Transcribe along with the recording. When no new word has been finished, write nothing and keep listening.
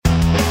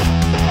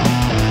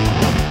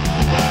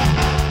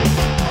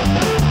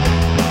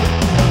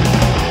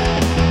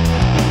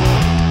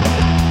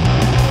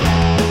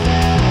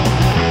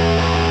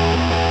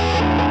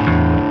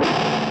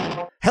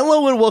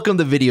Hello and welcome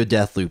to Video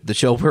Death Loop, the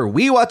show where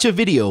we watch a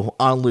video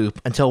on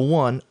loop until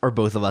one or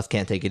both of us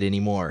can't take it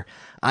anymore.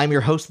 I'm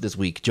your host this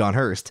week, John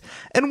Hurst,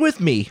 and with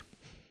me,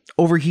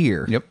 over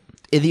here,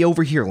 in the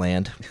Over Here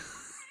land,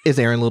 is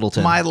Aaron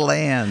Littleton. My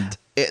land.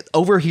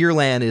 Over Here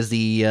land is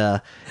the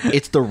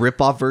it's the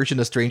rip-off version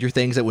of Stranger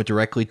Things that went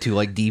directly to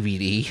like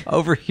DVD.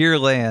 Over Here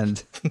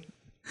land.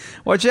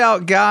 Watch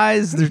out,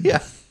 guys.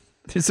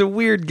 There's a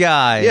weird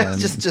guy. Yeah,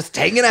 just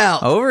hanging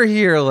out. Over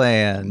Here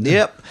land.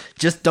 Yep.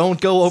 Just don't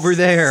go over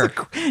there.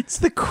 It's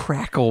the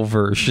Crackle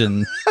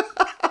version.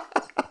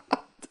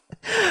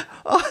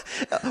 How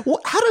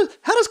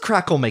does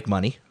Crackle make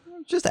money?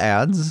 Just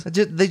ads.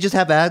 They just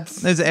have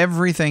ads?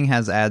 Everything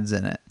has ads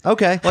in it.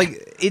 Okay.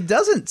 Like, it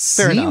doesn't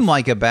seem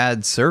like a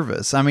bad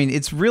service. I mean,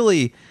 it's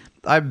really...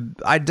 I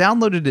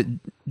downloaded it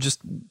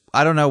just...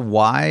 I don't know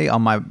why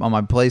on my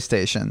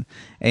PlayStation.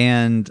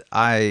 And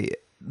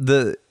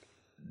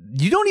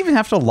you don't even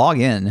have to log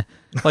in.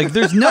 Like,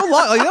 there's no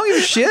log. Like, you don't give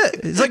a shit.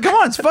 It's like, come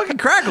on, it's fucking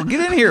Crackle.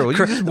 Get in here. We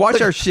can just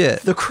watch our shit.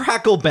 The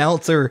Crackle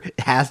bouncer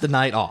has the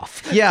night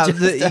off. Yeah,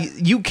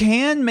 you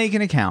can make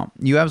an account.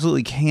 You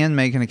absolutely can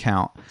make an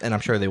account. And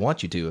I'm sure they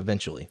want you to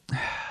eventually.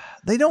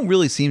 They don't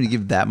really seem to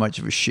give that much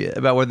of a shit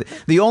about where...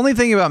 The only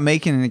thing about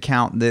making an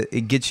account that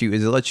it gets you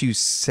is it lets you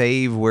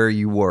save where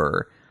you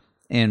were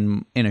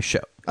in a show.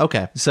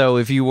 Okay. So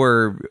if you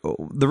were...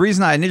 The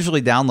reason I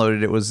initially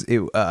downloaded it was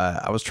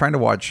I was trying to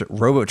watch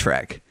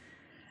RoboTrek.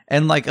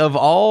 And like of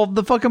all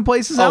the fucking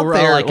places out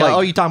there...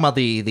 you talking about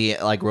the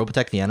like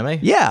Robotech the anime?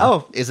 Yeah.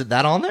 Oh, is it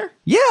that on there?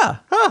 Yeah.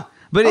 Huh.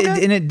 But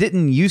okay. it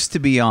didn't used to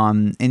be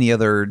on any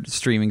other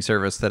streaming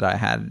service that I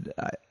had.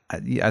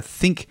 I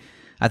think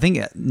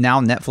now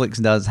Netflix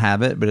does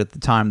have it, but at the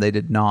time they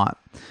did not.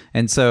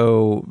 And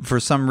so for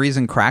some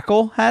reason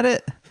Crackle had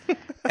it.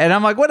 And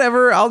I'm like,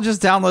 whatever, I'll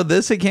just download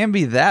this. It can't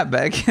be that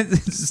bad.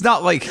 It's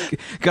not like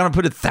gonna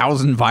put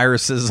 1,000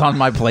 viruses on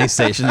my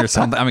PlayStation or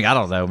something. I mean, I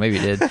don't know. Maybe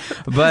it did.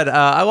 But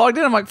I logged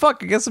in. I'm like,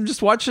 fuck, I guess I'm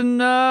just watching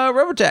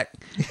Robotech.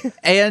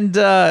 And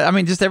I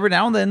mean, just every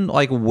now and then,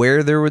 like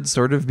where there would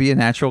sort of be a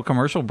natural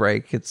commercial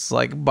break, it's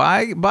like,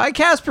 buy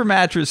Casper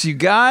mattress, you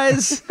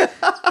guys.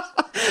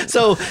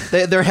 So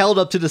they're held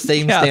up to the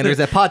same standards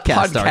that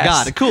podcasts are.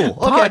 Got it. Cool.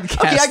 Okay,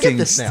 I get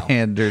this now.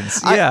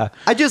 Standards.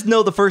 I just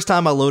know the first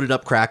time I loaded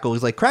up Crackle, it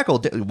was like,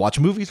 Crackle, watch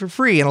movies for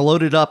free. And I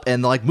loaded it up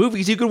and like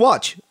movies you could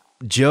watch.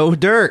 Joe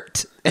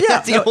Dirt. Yeah,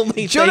 that's the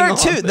only Joe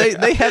thing Dirt too.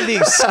 They have the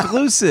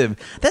exclusive.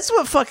 That's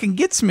what fucking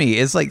gets me.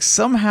 Is like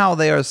somehow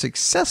they are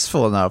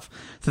successful enough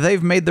that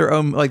they've made their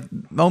own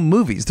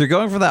movies. They're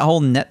going for that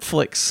whole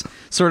Netflix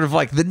sort of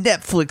like the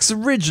Netflix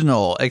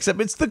original, except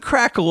it's the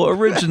Crackle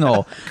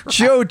original.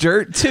 Joe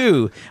Dirt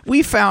 2.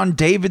 We found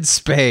David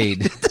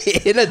Spade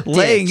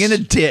laying in a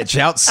ditch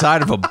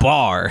outside of a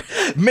bar.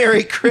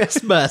 Merry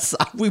Christmas.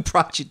 We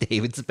brought you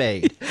David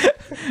Spade.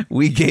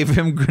 We gave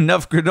him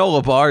enough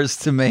granola bars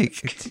to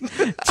make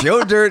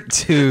Joe Dirt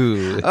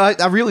 2.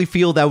 I really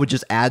feel that would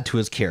just add to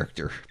his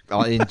character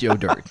in Joe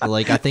Dirt.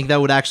 Like, I think that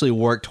would actually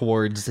work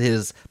towards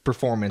his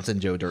performance in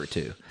Joe Dirt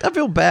 2. I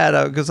feel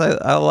bad because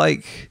I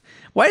like...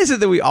 Why is it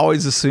that we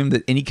always assume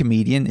that any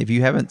comedian, if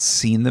you haven't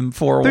seen them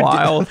for a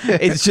while,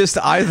 it's just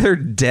either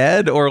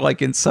dead or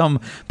like in some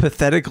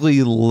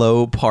pathetically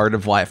low part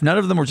of life? None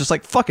of them were just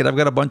like, fuck it, I've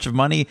got a bunch of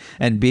money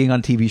and being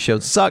on TV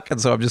shows suck, and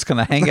so I'm just going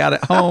to hang out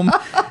at home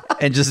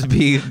and just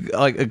be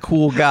like a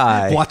cool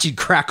guy. Watching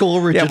Crackle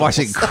Originals. Yeah,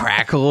 watching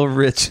Crackle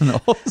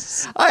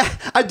Originals.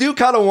 I do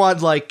kind of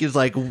want like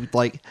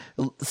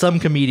some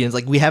comedians,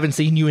 like, we haven't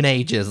seen you in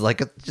ages.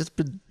 Like, just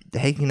been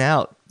hanging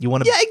out. You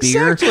want a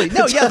beer? Exactly.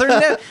 No, yeah,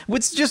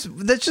 that's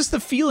just the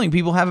feeling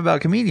people have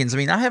about comedians. I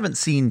mean, I haven't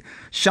seen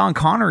Sean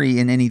Connery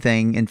in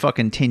anything in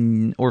fucking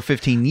 10 or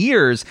 15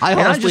 years.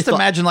 I just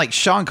imagine like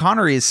Sean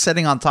Connery is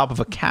sitting on top of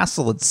a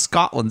castle in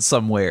Scotland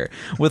somewhere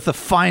with a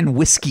fine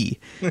whiskey,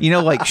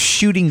 like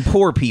shooting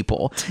poor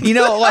people,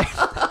 like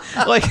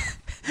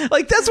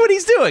that's what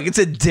he's doing. It's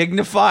a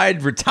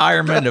dignified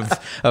retirement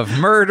of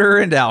murder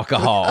and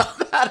alcohol.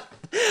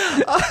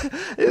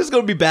 It was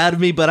going to be bad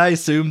of me, but I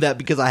assumed that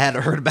because I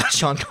hadn't heard about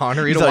Sean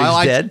Connery in a while.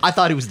 I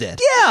thought he was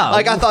dead. Yeah.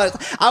 Like,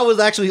 I was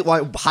actually,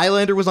 like,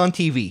 Highlander was on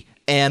TV.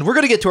 And we're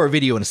going to get to our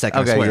video in a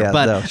second, I swear.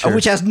 But sure.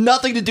 Which has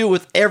nothing to do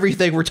with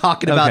everything we're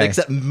talking about,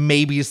 except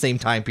maybe the same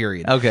time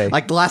period. Okay.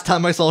 Like, the last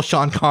time I saw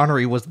Sean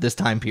Connery was this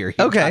time period.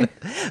 Okay.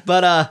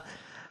 But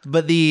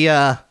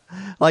the,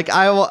 like,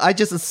 I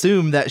just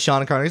assumed that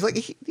Sean Connery's like,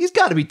 he's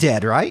got to be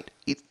dead, right?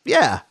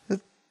 Yeah.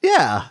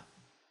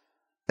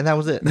 And that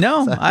was it.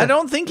 No, I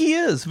don't think he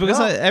is, because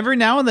every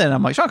now and then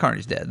I'm like, Sean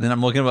Connery's dead. Then I'm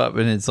looking him up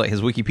and it's like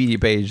his Wikipedia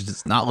page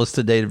does not list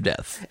the date of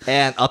death.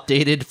 And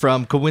updated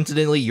from,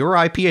 coincidentally,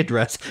 your IP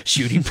address,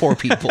 shooting poor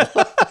people.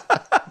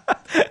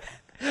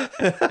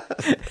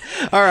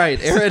 All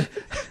right, Aaron,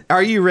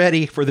 are you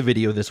ready for the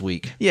video this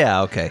week?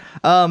 Yeah, okay.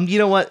 You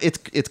know what?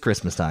 It's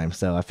Christmas time,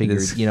 so I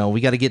figured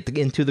we got to get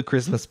into the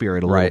Christmas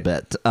spirit a little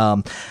bit.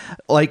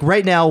 Like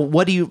right now,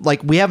 what do you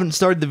like? We haven't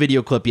started the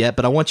video clip yet,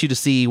 but I want you to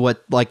see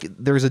what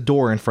there's a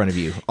door in front of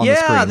you on the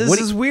screen. Yeah, this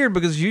is weird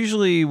because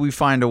usually we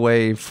find a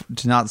way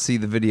to not see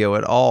the video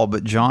at all,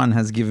 but John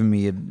has given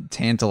me a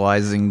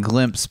tantalizing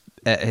glimpse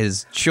at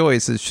his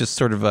choice. It's just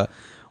sort of a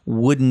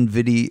wooden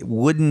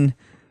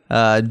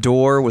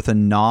door with a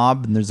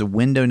knob, and there's a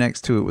window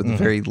next to it with a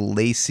very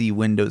lacy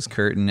Windows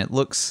curtain. It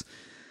looks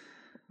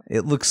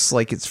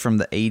like it's from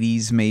the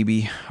 80s,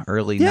 maybe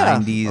early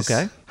 90s.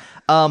 Okay.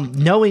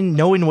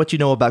 Knowing what you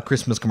know about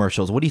Christmas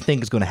commercials, what do you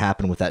think is going to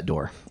happen with that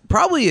door?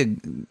 Probably a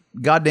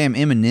goddamn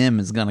Eminem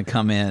is going to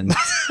come in.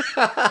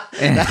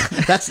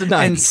 That's the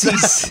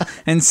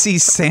 90s. and see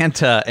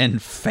Santa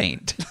and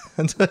faint.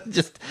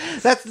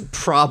 That's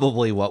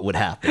probably what would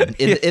happen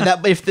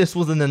if this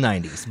was in the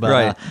 90s.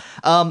 But,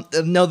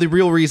 no, the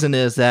real reason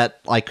is that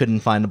I couldn't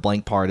find a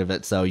blank part of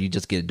it, so you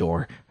just get a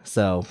door.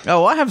 So,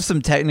 I have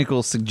some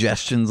technical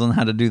suggestions on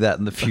how to do that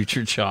in the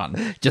future,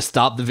 John. Just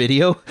stop the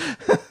video.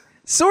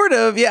 Sort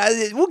of, yeah.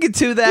 We'll get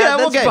to that.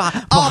 Yeah,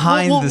 That's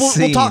behind the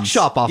scenes. We'll talk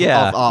shop off.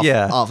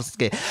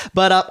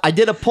 But I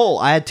did a poll.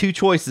 I had two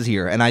choices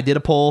here, and I did a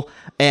poll,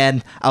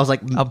 and I was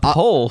like, a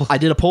poll. I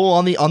did a poll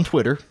on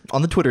Twitter,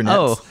 on the Twitter nets.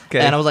 Oh,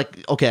 okay. And I was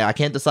like, okay, I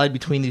can't decide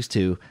between these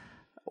two.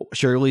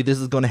 Surely this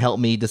is going to help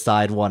me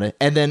decide one.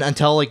 And then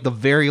until the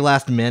very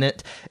last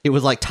minute, it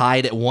was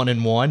tied at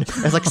 1-1.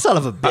 I was like, son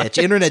of a bitch.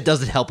 Internet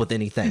doesn't help with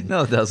anything.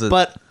 No, it doesn't.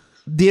 But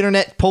the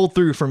internet pulled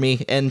through for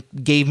me and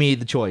gave me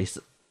the choice.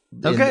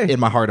 In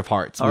my heart of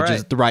hearts, which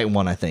is the right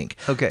one, I think.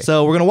 Okay.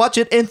 So we're going to watch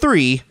it in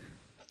 3,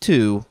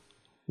 2,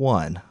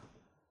 1.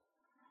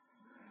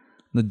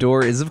 The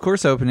door is, of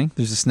course, opening.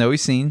 There's a snowy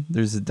scene.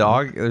 There's a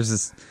dog. There's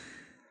this,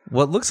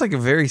 what looks like a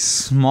very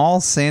small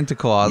Santa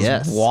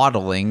Claus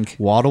waddling.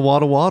 Waddle,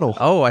 waddle, waddle.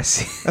 Oh, I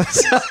see.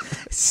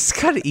 It's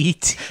got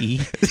E.T.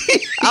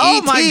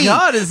 Oh, my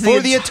God. For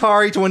the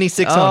Atari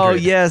 2600. Oh,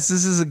 yes.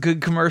 This is a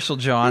good commercial,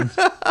 John.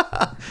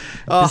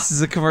 This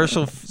is a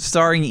commercial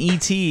starring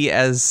E.T.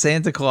 as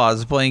Santa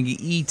Claus playing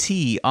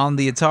E.T. on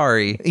the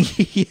Atari.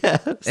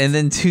 Yes. And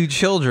then two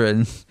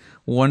children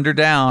wander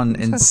down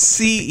and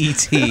see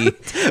E.T.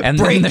 and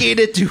breaking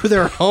it to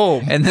their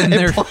home. And then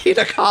they're playing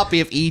a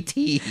copy of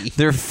E.T.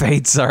 Their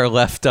fates are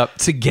left up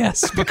to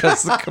guess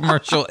because the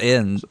commercial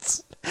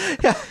ends.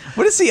 Yeah.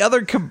 What's the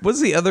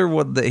other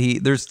one that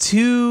there's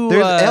two?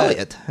 There's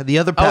Elliot. The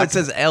other pack. Oh, it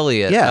says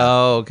Elliot. Yeah.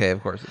 Oh, okay.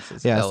 Of course it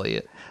says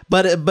Elliot.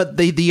 But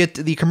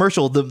the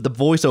commercial, the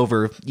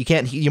voiceover,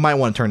 you might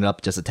want to turn it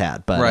up just a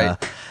tad,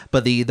 but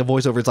but the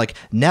voiceover is like,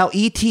 now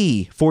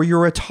E.T. for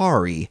your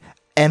Atari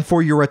and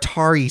for your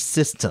Atari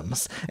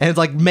systems, and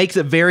it's makes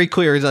it very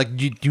clear. It's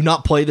you do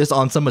not play this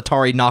on some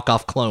Atari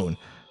knockoff clone.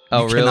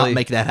 Oh, really? Cannot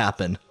make that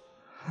happen.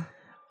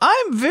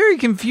 I'm very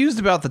confused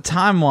about the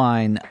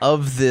timeline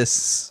of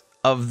this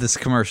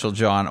commercial,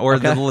 John, or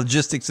the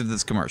logistics of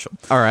this commercial.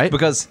 All right,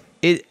 because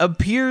it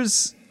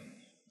appears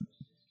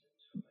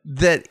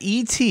that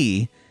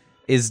E.T.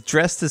 is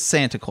dressed as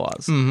Santa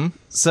Claus. Mm-hmm.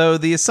 So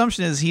the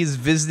assumption is he's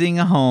visiting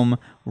a home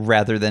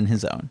rather than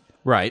his own.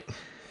 Right.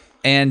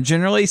 And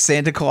generally,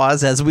 Santa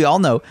Claus, as we all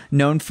know,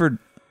 known for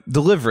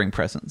delivering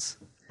presents.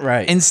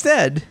 Right.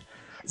 Instead,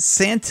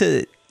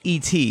 Santa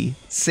E.T.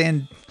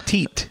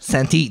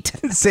 Santite,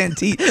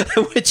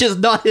 which is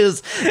not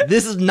his.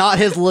 This is not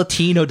his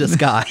Latino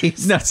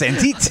disguise. No,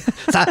 Santite.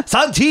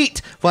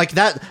 Santite. Like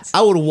that,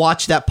 I would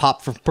watch that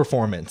pop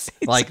performance.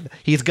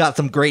 He's got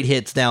some great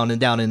hits down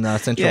in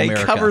Central America.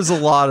 He covers a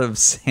lot of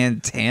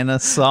Santana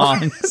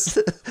songs.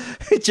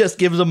 It just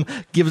gives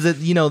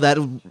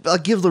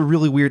it gives a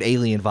really weird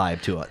alien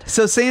vibe to it.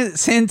 So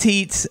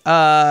Santite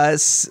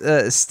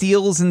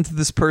steals into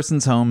this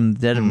person's home in the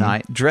dead of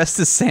night, dressed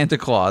as Santa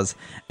Claus,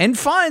 and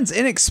finds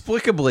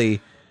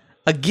inexplicably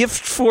a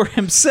gift for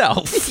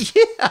himself.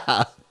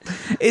 Yeah.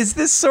 Is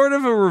this sort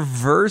of a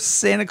reverse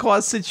Santa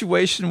Claus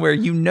situation where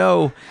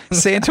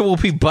Santa will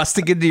be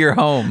busting into your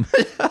home?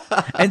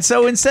 And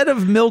so instead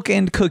of milk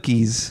and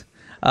cookies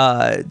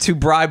to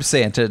bribe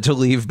Santa to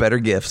leave better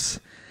gifts,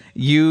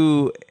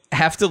 you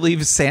have to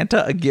leave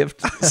Santa a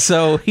gift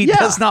so he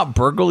does not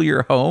burgle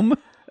your home?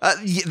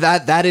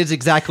 That is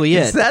exactly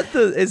it.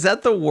 Is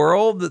that the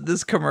world that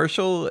this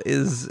commercial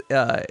is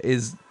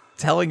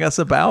telling us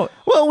about?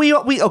 Well, we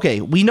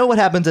know what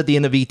happens at the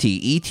end of E.T.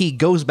 E.T.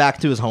 goes back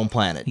to his home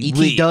planet.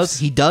 E.T.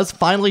 does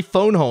finally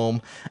phone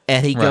home,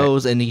 and he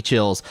goes and he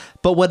chills.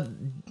 But what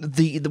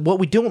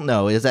we don't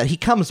know is that he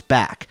comes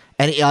back,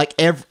 and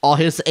all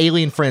his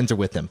alien friends are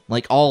with him,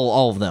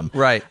 all of them,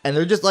 right? And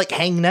they're just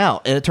hanging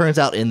out. And it turns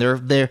out,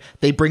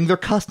 they bring their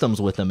customs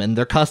with them, and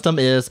their custom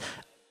is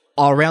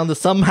around the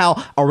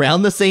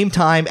same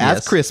time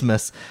as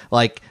Christmas,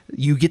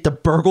 you get to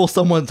burgle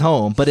someone's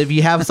home, but if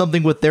you have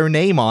something with their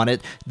name on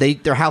it,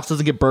 their house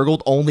doesn't get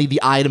burgled, only the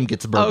item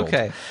gets burgled.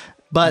 Okay.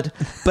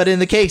 But in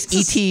the case,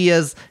 E.T.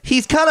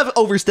 he's kind of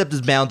overstepped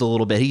his bounds a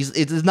little bit.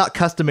 It is not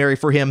customary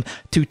for him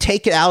to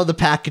take it out of the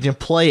package and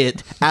play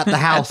it at the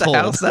household. At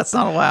the house, that's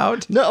not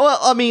allowed. No, well,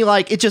 I mean,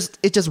 like it's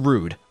just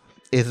rude.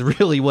 Is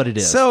really what it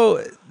is.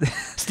 So,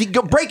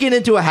 breaking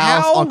into a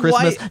house on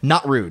Christmas,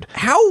 not rude.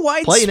 How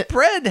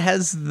widespread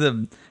has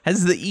the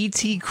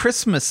ET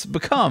Christmas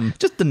become?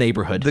 Just the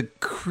neighborhood. The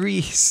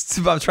crease.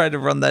 I'm trying to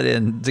run that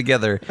in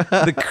together.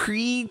 The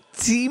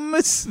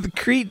Cretemus. The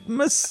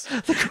Cretemus.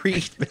 The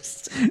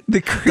Cretemus.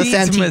 The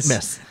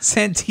Cretemus.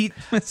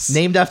 Santitmus.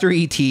 Named after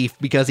E.T.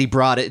 because he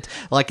brought it.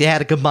 Like they had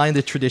to combine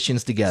the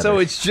traditions together. So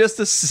it's just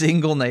a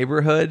single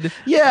neighborhood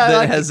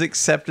that has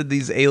accepted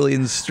these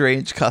alien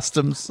strange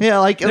customs.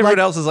 Yeah, like everyone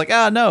else is like,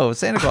 no,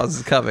 Santa Claus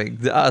is coming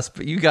to us,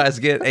 but you guys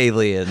get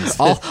aliens.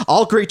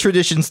 all great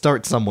traditions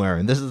start somewhere,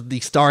 and this is the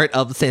start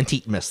of the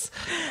Santitmus.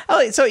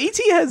 So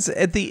E.T. has,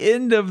 at the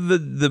end of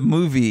the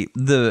movie,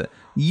 the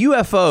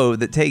UFO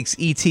that takes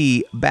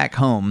E.T. back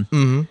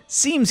home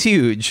seems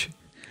huge.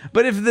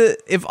 But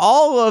if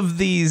all of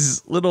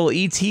these little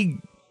E.T.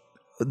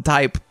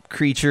 type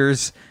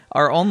creatures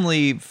are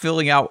only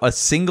filling out a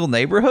single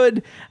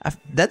neighborhood,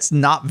 that's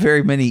not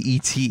very many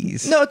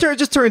ETs. No, it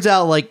just turns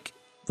out like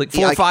 4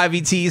 or 5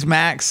 ETs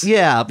max.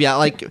 Yeah,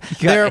 like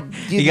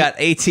you got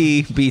AT,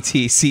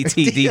 BT, CT,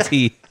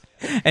 DT,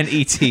 and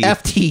ET.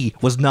 FT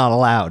was not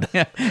allowed.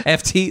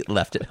 FT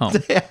left at home.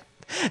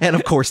 And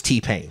of course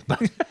T-Pain.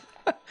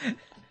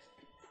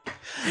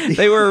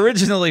 They were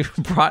originally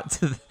brought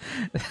to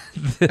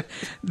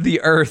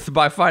the Earth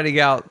by finding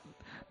out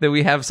that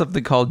we have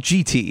something called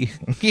GT.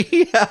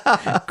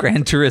 Yeah.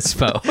 Gran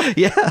Turismo.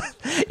 Yeah.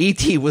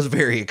 E.T. was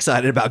very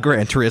excited about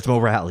Gran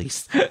Turismo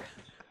rallies,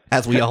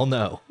 as we all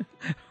know.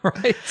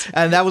 Right.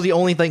 And that was the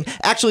only thing.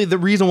 Actually, the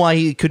reason why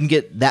he couldn't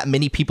get that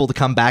many people to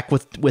come back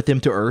with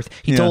him to Earth,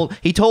 he told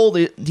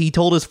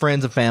his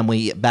friends and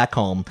family back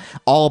home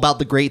all about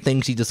the great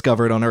things he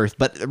discovered on Earth,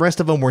 but the rest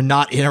of them were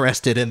not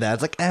interested in that.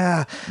 It's like,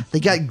 they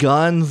got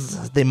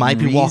guns, they might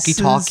be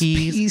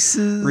walkie-talkies,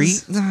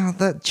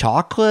 that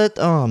chocolate.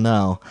 Oh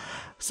no.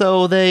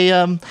 So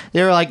they're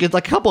like, it's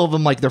like a couple of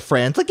them, like their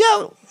friends, like,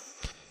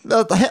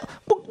 we'll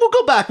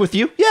go back with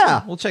you.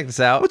 Yeah, we'll check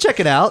this out. We'll check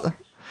it out.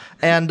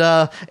 And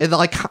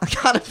like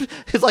kind of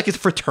it's like his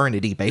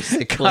fraternity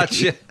basically.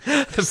 Gotcha.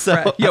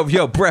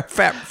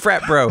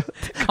 Frat bro,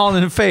 calling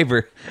in a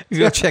favor. You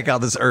go check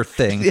out this Earth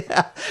thing.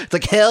 Yeah, it's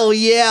like hell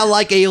yeah,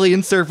 like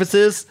alien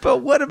surfaces.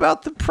 But what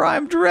about the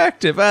Prime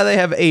Directive? They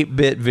have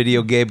 8-bit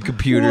video game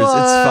computers.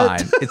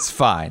 What? It's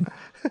fine.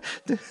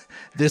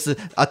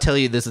 I'll tell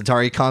you, this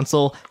Atari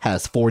console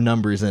has 4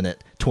 numbers in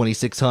it.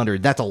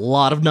 2600. That's a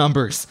lot of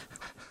numbers.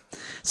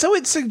 So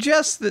it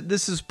suggests that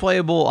this is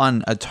playable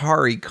on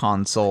Atari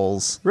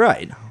consoles.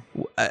 Right.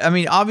 I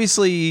mean,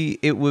 obviously,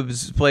 it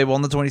was playable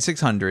on the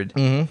 2600,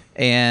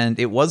 and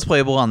it was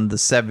playable on the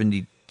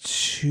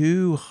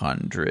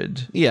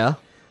 7200. Yeah.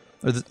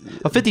 Or the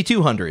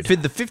 5200.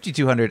 The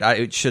 5200,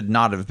 it should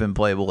not have been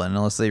playable in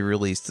unless they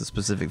released a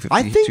specific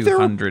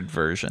 5200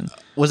 version.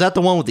 Was that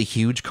the one with the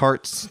huge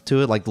carts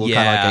to it, like kind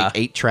of like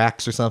 8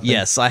 tracks or something?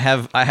 Yes, I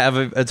have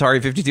an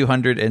Atari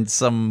 5200 and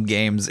some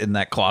games in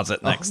that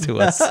closet next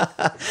to us.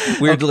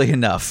 Weirdly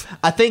enough,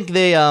 I think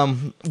they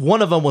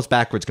one of them was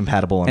backwards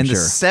compatible. I'm sure.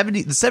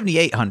 The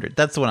 7800.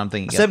 That's the one I'm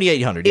thinking.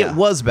 7800. It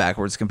was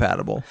backwards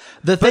compatible.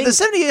 But the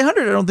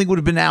 7800, I don't think would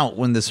have been out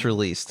when this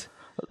released.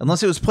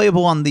 Unless it was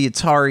playable on the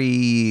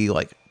Atari,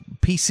 like,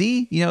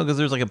 PC, because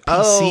there's like a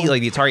PC,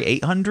 like the Atari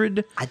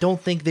 800. I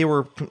don't think they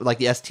were, like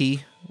the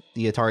ST,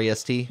 the Atari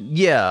ST.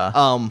 Yeah.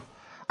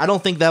 I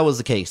don't think that was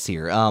the case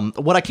here.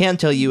 What I can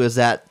tell you is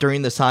that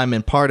during this time,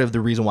 and part of the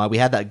reason why we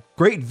had that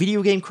great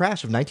video game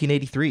crash of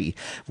 1983,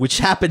 which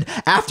happened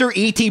after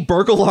E.T.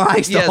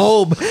 burglarized the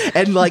home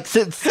and like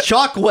sent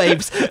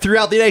shockwaves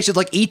throughout the nation,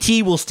 like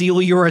E.T. will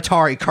steal your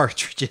Atari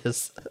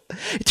cartridges.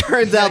 It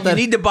turns out that you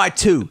need to buy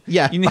 2.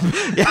 Yeah, you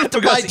have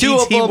to buy 2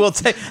 of them.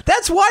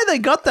 That's why they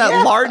got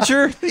that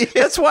larger.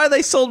 That's why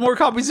they sold more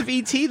copies of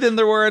E.T. than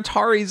there were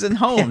Ataris in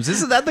homes.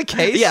 Isn't that the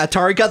case? Yeah,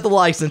 Atari got the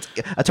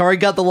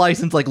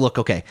license. Like, look,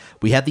 okay,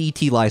 we have the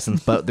ET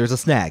license, but there's a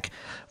snag.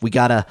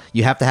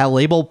 You have to have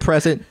label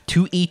present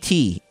to ET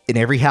in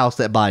every house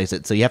that buys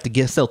it. So you have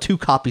to sell 2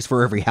 copies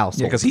for every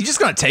household. Because he's just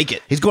going to take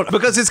it. He's going to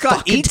because it's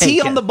got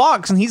ET on the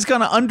box, and he's going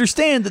to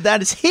understand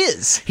that is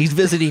his. He's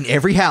visiting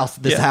every house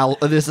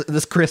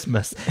this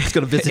Christmas. He's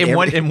going to visit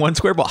in one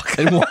square block.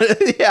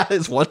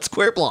 It's 1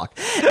 square block.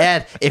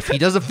 And if he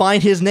doesn't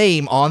find his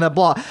name on that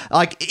block,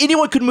 like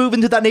anyone could move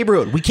into that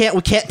neighborhood. We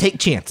can't take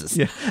chances.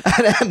 Yeah.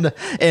 And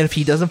if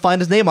he doesn't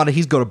find his name on it,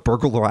 he's going to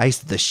burglarize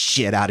the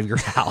shit out of your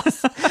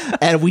house.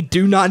 And we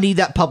do not need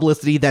that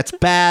publicity. That's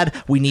bad.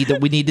 We need to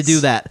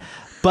do that.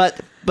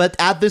 But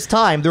at this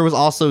time, there was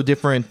also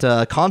different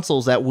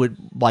consoles that would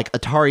like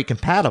Atari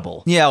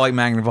compatible. Yeah, like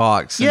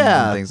Magnavox.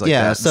 And things like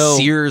that. So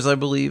Sears, I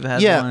believe,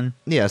 had one.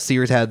 Yeah,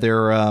 Sears had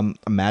their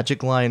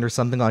Magic line or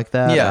something like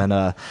that. Yeah,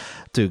 and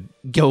to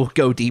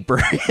go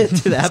deeper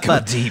into that, go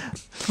deep.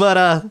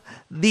 But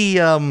they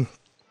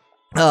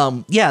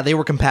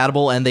were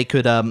compatible and they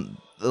could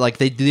like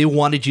they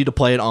wanted you to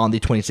play it on the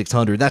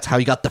 2600. That's how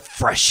you got the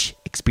fresh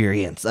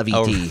experience of ET.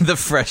 Oh, the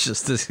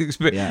freshest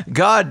experience. Yeah.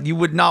 God, you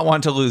would not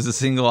want to lose a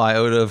single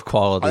iota of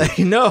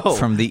quality I know.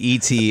 from the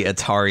ET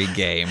Atari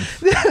game.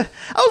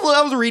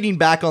 I was reading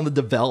back on the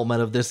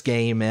development of this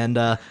game,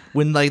 and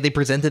when like they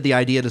presented the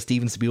idea to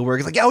Steven Spielberg,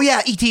 it's like, oh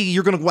yeah, ET,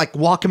 you're gonna like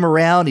walk him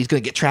around, he's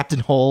gonna get trapped in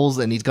holes,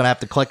 and he's gonna have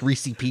to collect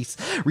Reese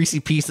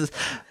pieces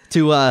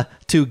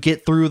to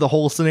get through the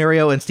whole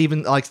scenario. And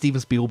Steven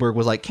Spielberg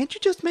was like, can't you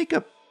just make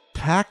a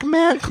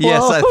Pac-Man clone?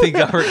 Yes, I think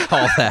I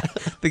recall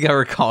that. I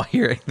recall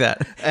hearing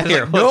that.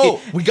 Here, like,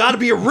 no, we got to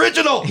be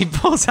original. He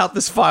pulls out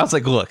this file. It's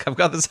like, look, I've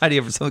got this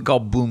idea for something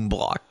called Boom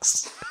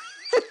Blocks.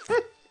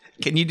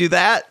 Can you do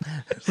that?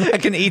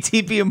 Like an ET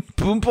being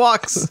Boom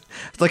Blocks?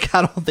 It's like,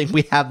 I don't think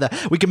we have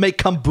that. We can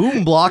make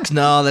boom blocks.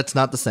 No, that's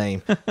not the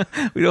same.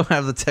 We don't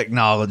have the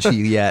technology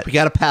yet. We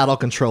got a paddle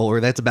controller.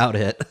 That's about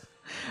it.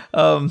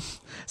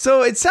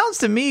 So it sounds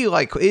to me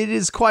like it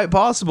is quite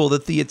possible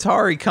that the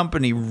Atari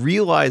company,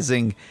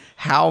 realizing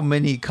how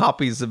many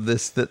copies of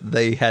this that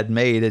they had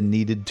made and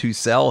needed to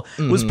sell,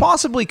 was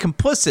possibly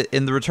complicit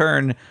in the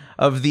return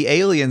of the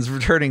aliens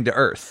returning to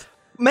Earth.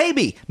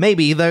 Maybe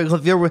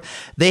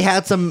they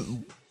had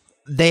some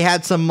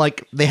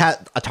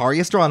Atari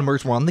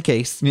astronomers were on the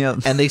case,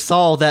 and they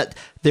saw that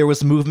there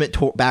was movement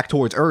back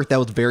towards Earth that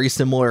was very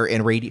similar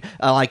in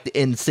like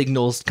in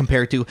signals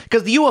compared to,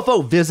 because the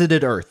UFO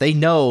visited Earth. They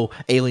know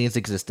aliens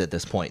exist at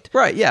this point,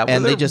 right? Yeah,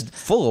 and they just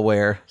full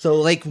aware. So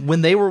like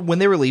when they were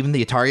leaving,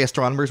 the Atari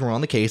astronomers were on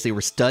the case. They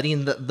were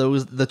studying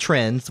the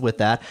trends with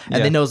that,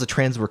 and they noticed the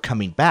trends were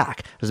coming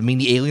back. Does it mean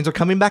the aliens are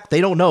coming back? They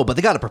don't know, but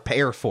they got to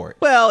prepare for it.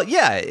 Well,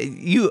 yeah,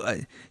 you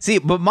see,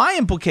 but my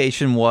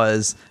implication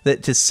was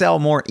that to sell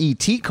more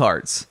ET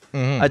carts,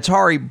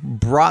 Atari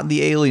brought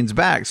the aliens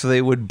back so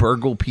they would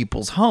burgle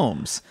people's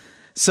homes.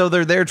 So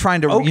they're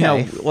trying to,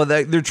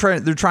 they're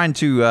trying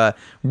to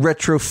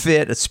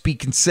retrofit a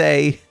speak and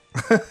say.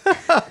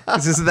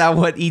 Isn't that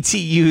what ET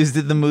used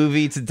in the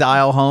movie to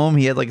dial home?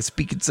 He had like a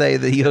speak and say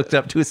that he hooked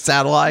up to his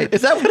satellite.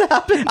 Is that what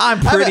happened? I'm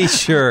pretty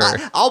sure.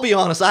 I'll be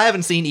honest, I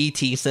haven't seen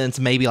ET since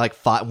maybe like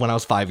when I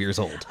was 5 years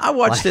old. I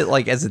watched it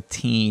like as a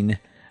teen.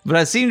 But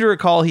I seem to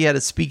recall he had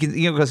a speaking,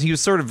 because he was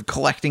sort of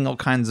collecting all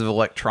kinds of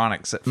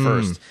electronics at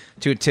first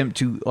to attempt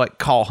to like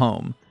call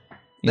home,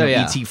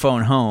 ET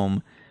phone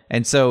home,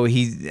 and so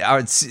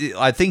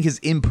I think his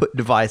input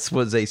device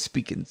was a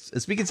speak and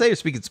say or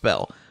speak and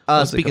spell.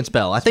 Speak and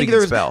spell. I think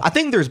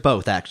there's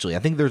both actually. I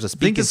think there's a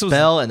speak and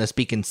spell and a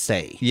speak and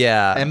say.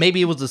 Yeah, and maybe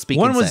it was a speak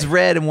and say. One was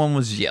red and one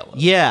was yellow.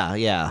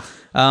 Yeah.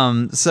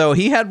 So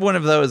he had one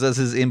of those as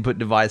his input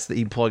device that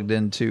he plugged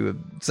into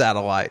a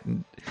satellite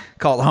and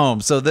called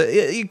home. So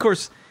of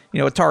course,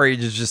 Atari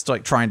is just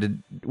like trying to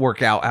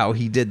work out how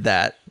he did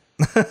that.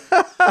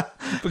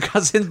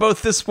 Because in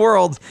both this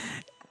world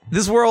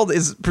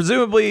is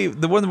presumably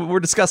the one that we're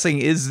discussing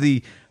is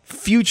the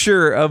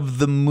future of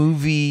the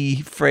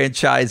movie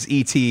franchise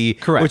E.T.,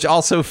 correct, which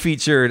also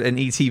featured an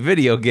E.T.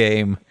 video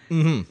game.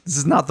 This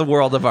is not the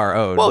world of our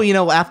own.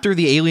 Well, after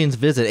the aliens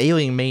visit,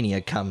 Alien Mania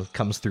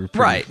comes through.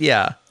 Right,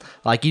 yeah.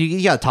 Like,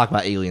 you got to talk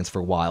about aliens for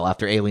a while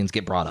after aliens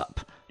get brought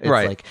up. It's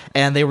right. Like,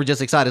 and they were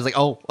just excited. It's like,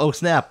 oh,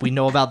 snap. We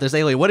know about this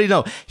alien. What do you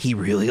know? He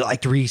really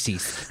liked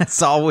Reese's.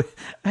 That's all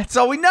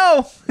we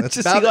know. That's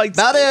just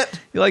about it.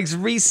 He likes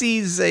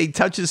Reese's. He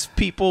touches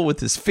people with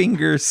his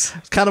fingers.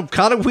 It's kind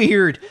of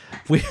weird.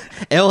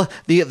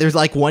 There's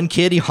like one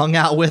kid he hung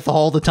out with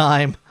all the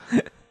time.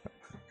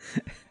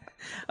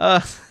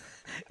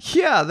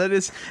 Yeah,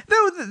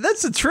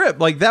 that's a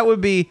trip. Like, that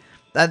would be...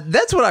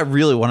 that's what I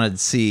really wanted to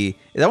see.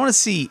 I want to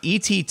see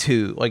E.T.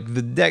 2, like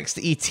the next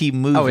E.T.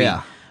 movie. Oh,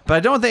 yeah. But I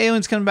don't want the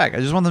aliens coming back. I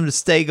just want them to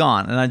stay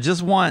gone. And I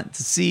just want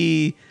to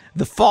see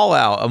the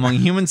fallout among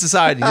human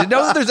society. To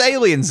know that there's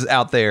aliens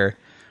out there.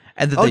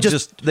 And that they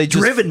just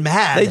driven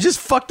mad. They just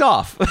fucked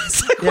off.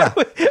 It's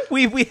like,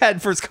 we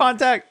had first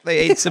contact. They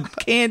ate some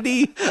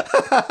candy.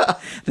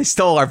 They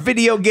stole our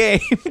video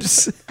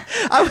games.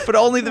 But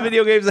only the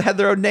video games that had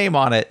their own name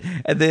on it.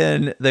 And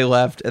then they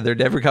left, and they're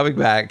never coming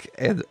back.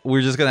 And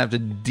we're just gonna have to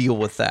deal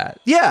with that.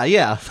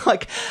 Yeah.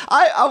 Like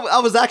I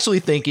was actually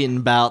thinking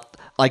about,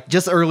 like,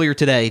 just earlier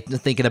today,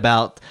 thinking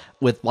about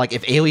with, like,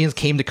 if aliens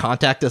came to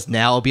contact us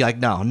now, it'd be like,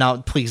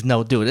 no, please,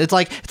 no, do it. It's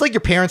like your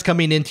parents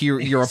coming into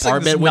your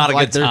apartment. Like, not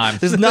a good time.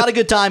 This is not a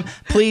good time.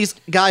 Please,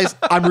 guys,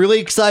 I'm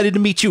really excited to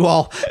meet you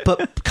all,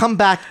 but come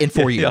back in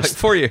 4 years. Yeah, like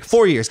 4 years.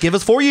 4 years. Give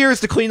us 4 years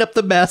to clean up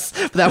the mess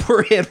that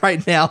we're in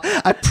right now.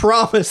 I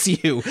promise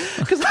you,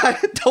 because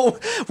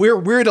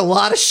we're in a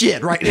lot of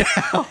shit right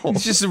now.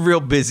 It's just a real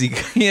busy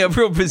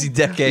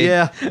decade.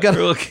 Yeah,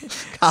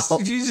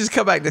 if you just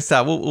come back this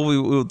time,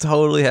 we'll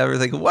totally have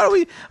everything. Why don't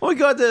we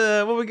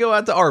go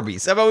out to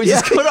Arby's? How about we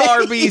just go to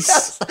Arby's?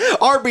 Yes.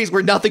 Arby's,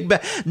 where nothing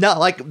but not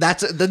like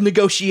that's the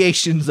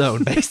negotiation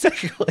zone,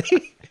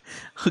 basically.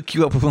 Hook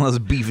you up with one of those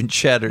beef and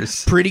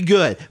cheddars. Pretty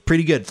good.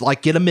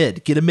 Like, get a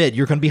mid.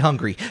 You're gonna be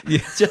hungry. Yeah.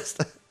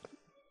 Just.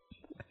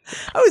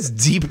 I was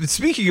deep.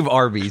 Speaking of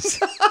Arby's,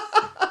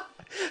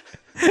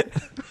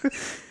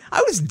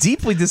 I was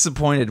deeply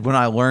disappointed when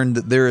I learned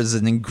that there is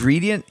an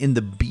ingredient in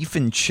the beef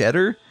and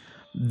cheddar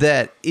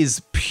that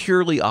is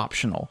purely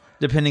optional,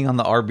 depending on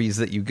the Arby's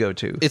that you go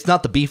to. It's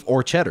not the beef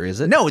or cheddar, is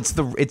it? No,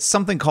 it's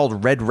something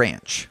called Red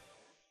Ranch.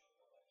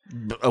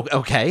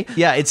 Okay.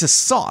 Yeah, it's a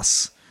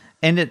sauce.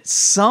 And at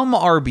some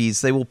Arby's,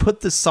 they will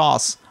put the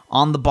sauce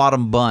on the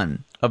bottom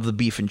bun of the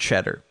beef and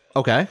cheddar.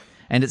 Okay.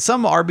 And at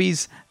some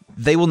Arby's,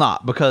 they will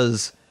not,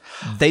 because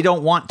they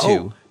don't want to.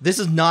 Oh, this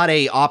is not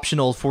a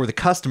optional for the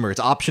customer. It's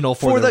optional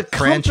for the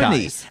company.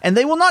 franchise. And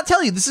they will not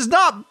tell you. This is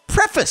not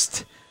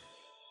prefaced.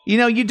 You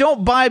know, you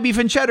don't buy beef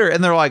and cheddar,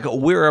 and they're like,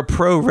 we're a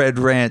pro Red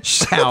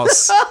Ranch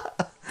house.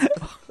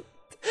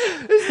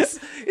 It's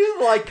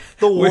like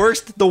the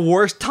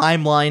worst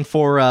timeline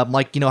for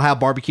like, you know how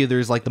barbecue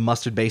there's like the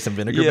mustard base and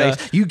vinegar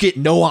base. You get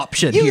no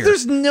option here.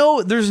 There's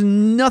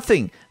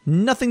nothing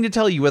to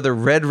tell you whether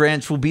Red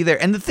Ranch will be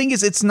there. And the thing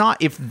is, it's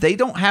not, if they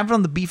don't have it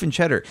on the beef and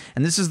cheddar,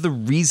 and this is the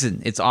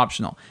reason it's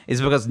optional,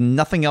 is because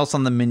nothing else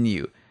on the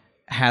menu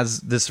has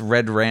this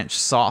Red Ranch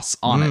sauce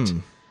on it.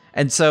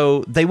 And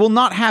so they will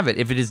not have it.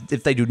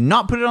 If they do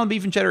not put it on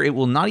beef and cheddar, it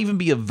will not even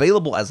be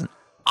available as an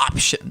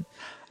option.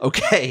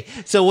 Okay,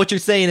 so what you're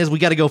saying is we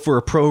got to go for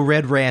a pro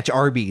Red Ranch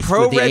Arby's.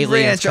 Pro Red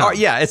Ranch,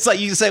 yeah. It's like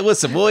you say,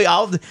 listen, Willie,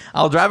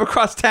 I'll drive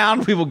across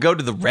town. We will go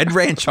to the Red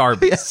Ranch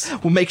Arby's. Yes,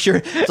 we'll make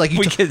sure. It's like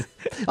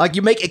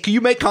you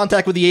make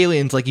contact with the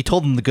aliens. Like you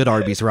told them the good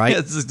Arby's, right?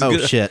 Yeah,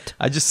 shit!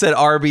 I just said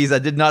Arby's. I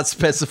did not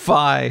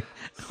specify.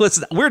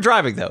 Listen, we're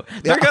driving though.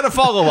 They're gonna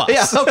follow us.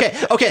 Yeah.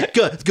 Okay.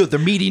 Good. They're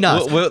meeting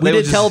us. We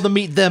didn't tell them to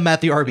meet them at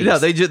the Arby's. No,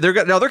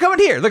 they're coming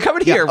here. They're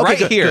coming here, right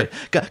here.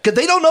 Good. Because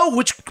they don't know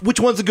which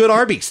one's a good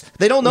Arby's.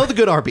 They don't know the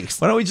good Arby's.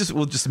 Why don't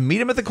we'll just meet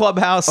them at the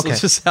clubhouse? Okay.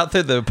 Let's just out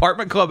there, the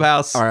apartment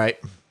clubhouse. All right.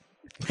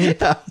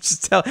 Yeah.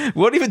 We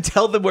won't even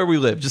tell them where we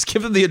live. Just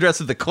give them the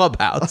address of the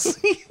clubhouse.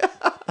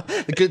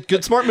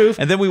 Good, smart move.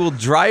 And then we will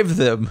drive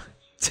them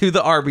to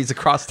the Arby's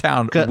across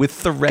town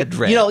with the Red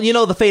Ranch. You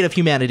know, the fate of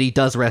humanity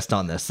does rest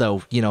on this.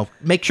 So,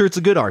 make sure it's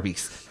a good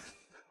Arby's.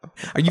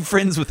 Are you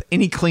friends with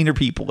any cleaner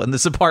people in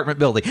this apartment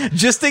building?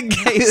 Just in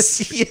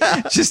case,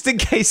 just in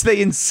case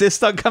they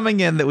insist on coming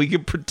in, that we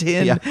can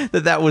pretend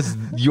that was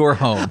your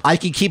home. I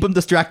can keep them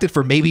distracted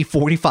for maybe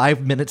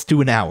 45 minutes to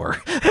an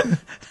hour.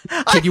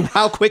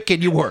 How quick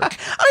can you work?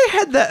 I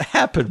had that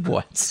happen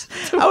once.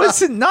 I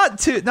was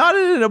not in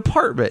an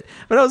apartment,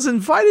 but I was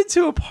invited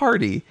to a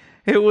party.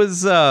 It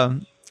was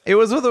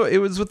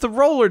with the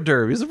roller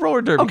derby. It was a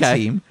roller derby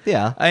team.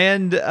 Yeah.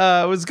 And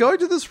I was going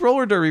to this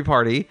roller derby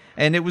party,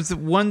 and it was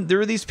there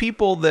were these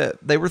people that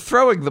they were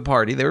throwing the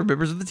party. They were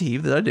members of the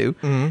team that I do.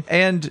 Mm-hmm.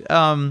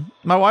 And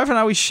my wife and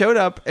I, we showed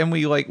up, and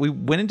we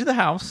went into the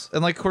house,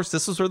 and of course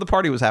this was where the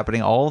party was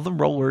happening. All of the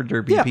roller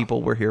derby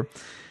people were here.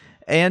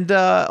 And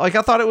I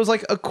thought it was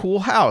like a cool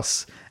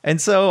house. And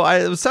so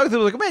I was talking to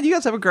them, like, man, you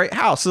guys have a great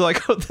house. So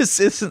like, oh, this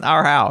isn't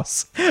our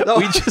house.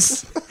 No.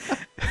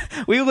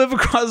 We live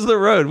across the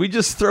road. We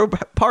just throw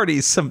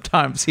parties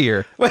sometimes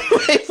here. Wait,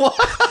 what?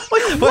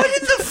 Like, what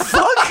in the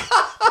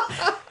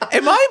fuck?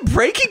 Am I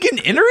breaking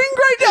and entering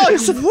right now?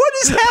 Like, what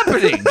is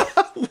happening?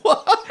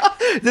 What?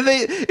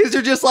 Is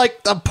there just like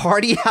a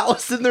party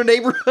house in their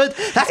neighborhood?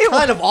 That's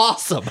kind of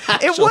awesome.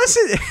 Actually. It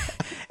wasn't.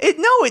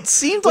 It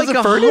seemed like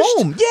a furnished?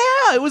 home.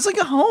 Yeah, it was like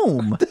a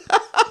home.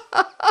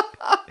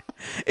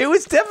 It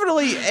was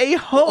definitely a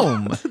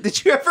home.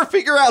 Did you ever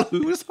figure out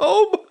whose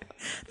home?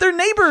 Their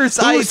neighbors.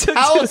 Whose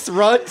house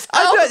runs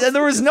house?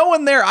 There was no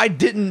one there I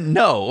didn't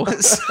know.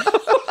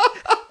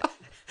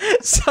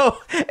 So,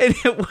 and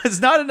it was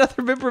not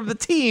another member of the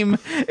team.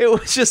 It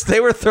was just they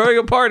were throwing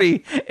a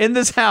party in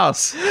this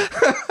house.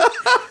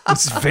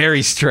 It's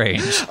very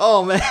strange.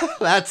 Oh man,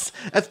 that's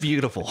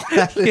beautiful.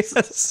 That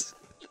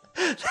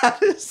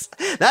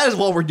is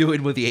what we're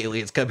doing with the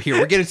aliens come here.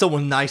 We're getting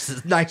someone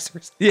nicer.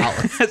 Yeah,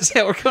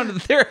 we're going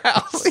to their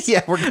house.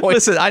 Yeah, we're going.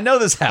 Listen, I know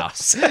this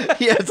house.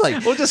 Yeah, it's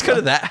like we'll just go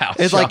to that house.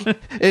 It's Sean. like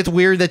it's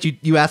weird that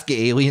you ask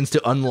aliens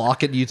to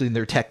unlock it using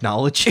their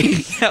technology.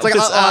 Yeah, it's like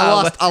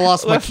I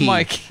lost my key.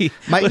 My key.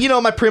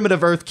 My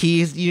primitive Earth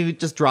keys. You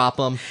just drop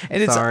them.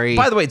 And Sorry.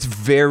 By the way, it's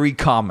very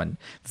common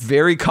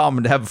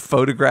to have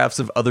photographs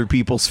of other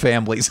people's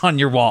families on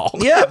your wall.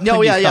 Yeah,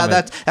 no, yeah.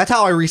 That's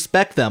how I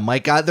respect them.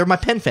 Like they're my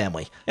pen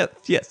family.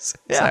 Yes,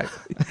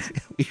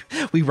 exactly.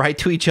 We write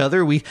to each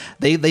other.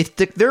 They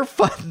stick their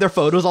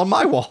photos on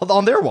my wall,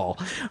 on their wall.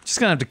 I'm just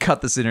gonna have to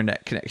cut this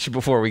internet connection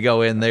before we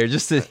go in there.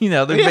 Just to,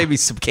 there may be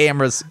some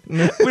cameras. We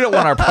don't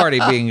want our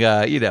party being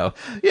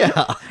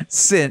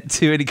sent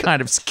to any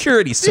kind of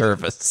security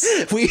service.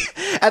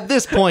 At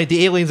this point,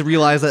 the aliens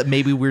realize that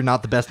maybe we're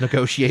not the best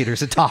negotiators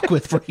to talk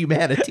with for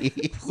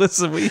humanity.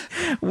 Listen,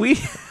 we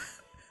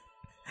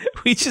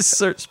just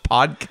search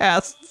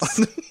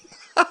podcasts.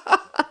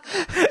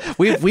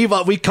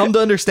 We've come to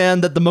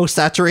understand that the most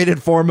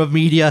saturated form of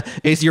media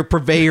is your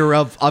purveyor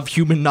of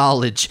human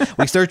knowledge.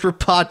 We searched for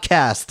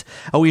podcast,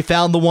 and we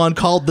found the one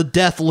called the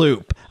Death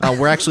Loop.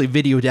 We're actually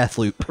Video Death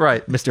Loop,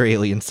 right, Mr.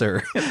 Alien,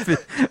 sir.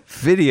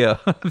 Video.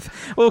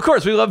 Well, of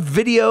course, we love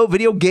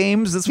video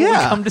games. That's what we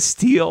come to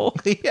steal.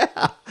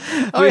 Yeah,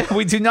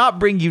 we do not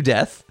bring you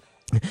death.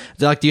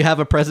 Like, do you have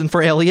a present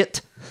for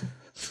Elliot?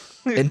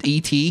 And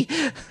E.T.?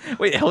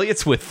 Wait,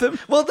 Elliot's with them?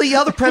 Well, the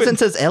other present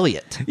says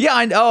Elliot. Yeah,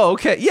 I know.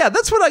 Okay. Yeah,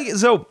 that's what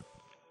so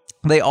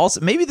they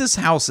also, maybe this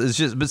house is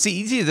just, but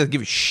see, E.T. doesn't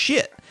give a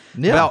shit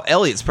about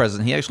Elliot's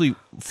present. He actually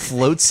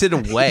floats it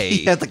away.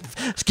 Yeah, like,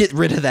 let's get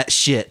rid of that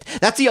shit.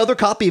 That's the other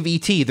copy of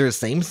E.T. They're the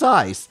same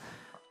size.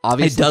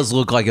 Obviously. It does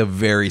look like a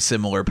very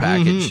similar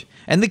package.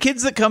 And the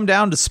kids that come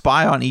down to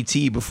spy on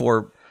E.T.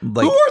 before,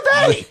 like, who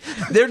are they?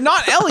 They're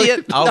not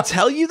Elliot. I'll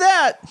tell you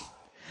that.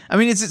 I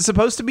mean, is it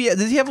supposed to be?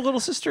 Did he have a little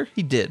sister?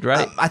 He did,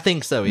 right? I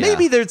think so, yeah.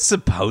 Maybe they're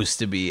supposed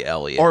to be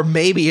Elliot. Or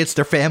maybe it's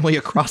their family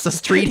across the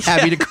street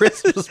having a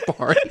Christmas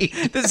party.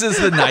 This is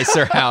the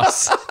nicer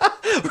house.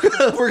 We're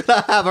going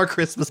to have our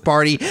Christmas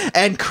party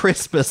and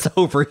Christmas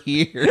over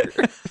here.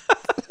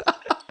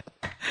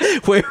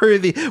 Where are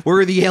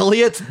the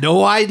Elliots?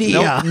 No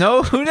idea.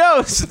 No, who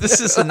knows?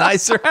 This is a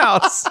nicer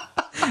house.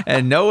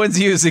 And no one's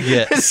using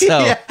it. So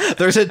yeah,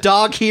 there's a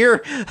dog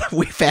here.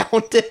 We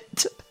found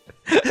it.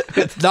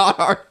 It's not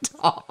our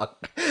dog.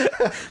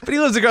 But he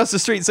lives across the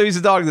street, so he's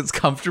a dog that's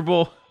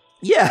comfortable.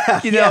 Yeah.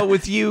 You know,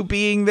 with you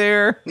being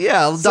there.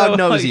 Yeah, the dog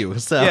knows you.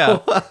 So yeah.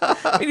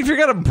 I mean, if you're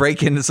going to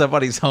break into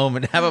somebody's home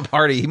and have a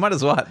party, you might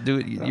as well do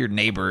it at your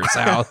neighbor's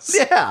house.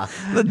 Yeah.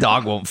 The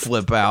dog won't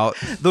flip out.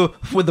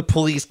 When the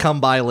police come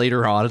by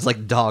later on, it's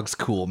like, dog's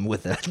cool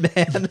with it,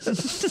 man.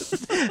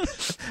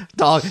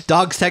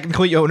 Dog's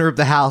technically owner of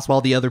the house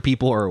while the other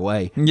people are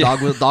away. Yeah.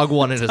 Dog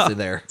wanted us in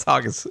there.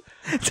 Dog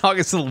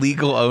is the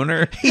legal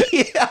owner.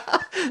 Yeah.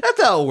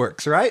 That's how it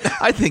works, right?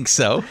 I think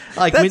so.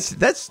 Like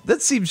that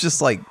seems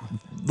just like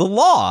the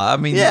law. I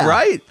mean,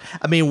 right?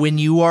 I mean, when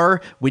you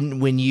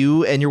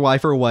and your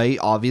wife are away,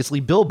 obviously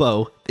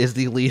Bilbo is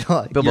the lead.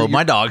 Bilbo,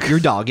 my dog. Your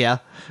dog, yeah,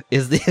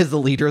 is the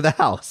leader of the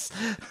house.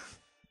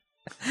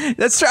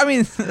 That's true. I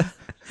mean,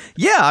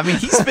 yeah. I mean,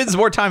 he spends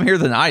more time here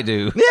than I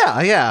do.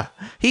 Yeah.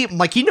 He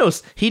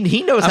knows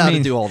how to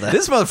do all that.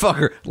 This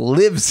motherfucker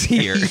lives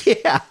here.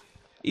 Yeah.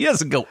 He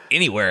doesn't go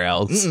anywhere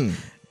else.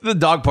 The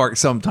dog park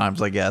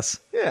sometimes, I guess.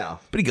 Yeah.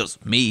 But he goes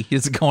with me. He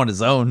doesn't go on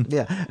his own.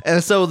 Yeah.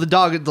 And so the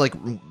dog is like,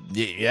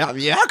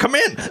 yeah, come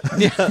in.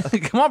 Yeah.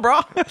 Come on,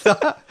 bro.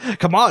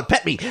 Come on,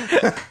 pet me. I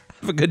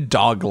have a good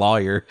dog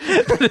lawyer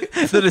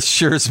that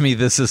assures me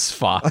this is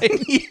fine.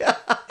 Yeah.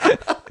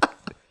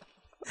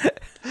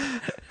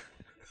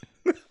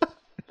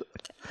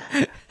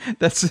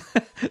 That's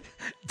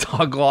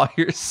dog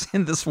lawyers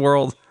in this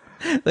world.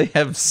 They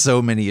have so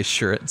many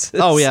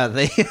assurances. Oh yeah,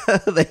 they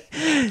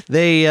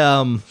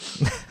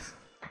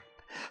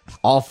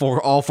all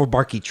for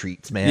Barky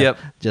treats, man. Yep.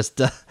 Just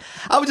I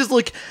was just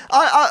like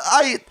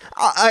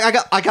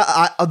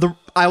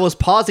I was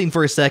pausing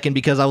for a second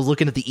because I was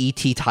looking at the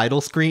ET title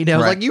screen. And I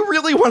was like, you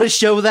really want to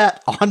show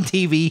that on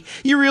TV?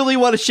 You really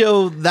want to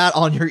show that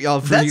on your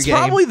That's your game?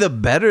 probably the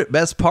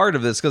best part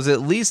of this, because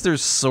at least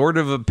there's sort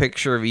of a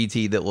picture of ET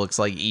that looks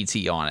like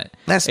ET on it.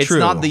 That's it's true.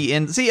 It's not the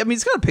end. See, I mean,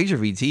 it's got a picture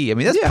of ET. I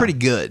mean, that's pretty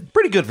good.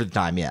 Pretty good for the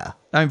time, yeah.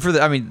 I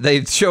mean,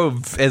 they show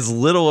as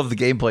little of the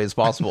gameplay as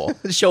possible.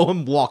 Show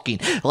him walking,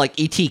 like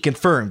ET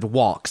confirmed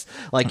walks.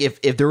 Like if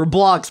there were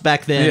blogs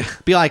back then,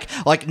 be like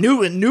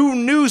new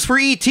news for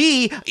ET.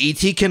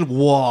 ET can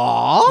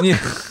walk.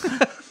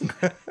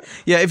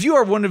 Yeah, if you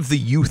are one of the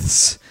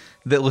youths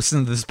that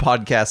listen to this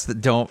podcast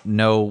that don't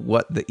know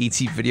what the ET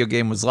video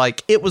game was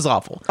like, it was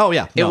awful. Oh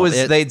yeah,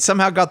 they'd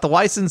somehow got the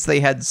license. They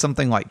had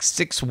something like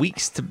 6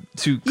 weeks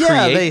to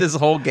create this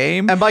whole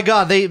game. And by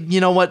God,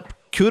 you know what?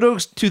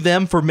 Kudos to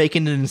them for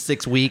making it in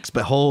 6 weeks,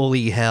 but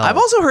holy hell. I've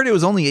also heard it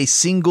was only a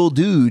single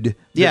dude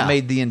that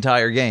made the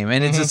entire game.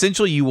 And it's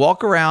essentially you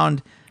walk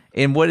around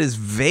in what is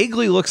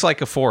vaguely looks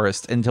like a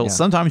forest until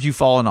sometimes you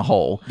fall in a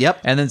hole. Yep.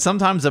 And then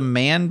sometimes a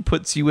man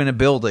puts you in a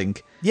building.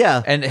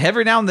 Yeah. And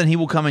every now and then he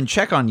will come and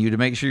check on you to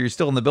make sure you're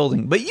still in the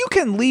building. But you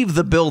can leave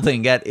the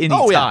building at any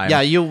time.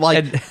 Yeah, you like...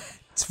 And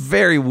it's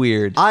very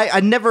weird.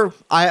 I've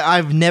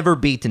never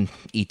beaten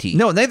E.T.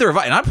 No, neither have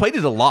I. And I played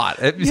it a lot.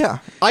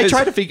 I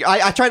tried to figure.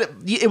 I tried to.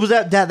 It was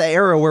that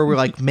era where we're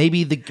like,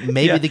 maybe the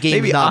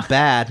game's not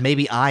bad.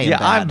 Maybe I am. Yeah,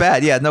 bad. I'm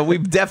bad. Yeah, no,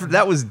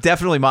 that was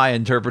definitely my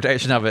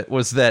interpretation of it.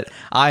 Was that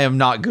I am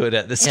not good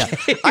at this game.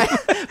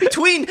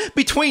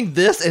 Between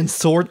this and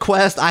Sword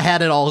Quest, I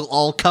had it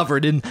all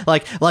covered. And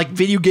like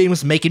video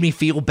games making me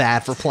feel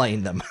bad for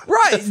playing them.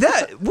 Right.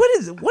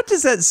 What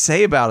does that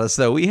say about us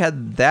though? We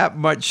had that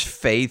much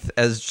faith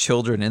as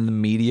children in the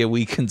media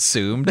we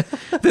consumed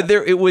that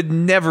it would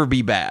never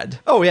be bad.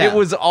 Oh yeah, it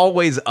was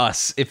always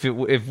us. If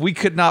we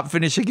could not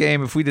finish a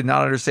game, if we did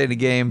not understand a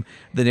game,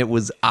 then it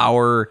was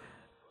our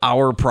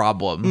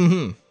problem.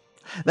 Mm-hmm.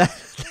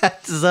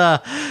 That's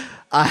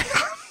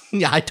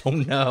I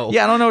don't know.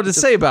 Yeah, I don't know what to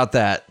say about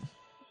that.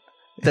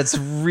 That's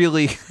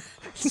really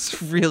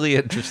it's really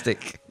interesting.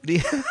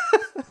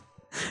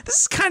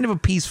 This is kind of a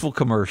peaceful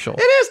commercial.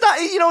 It is not,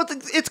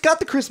 it's got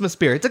the Christmas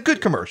spirit. It's a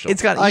good commercial.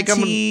 It's got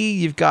E.T.,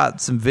 you've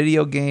got some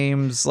video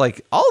games.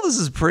 Like, all this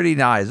is pretty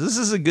nice. This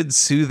is a good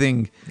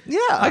soothing. Yeah.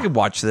 I could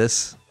watch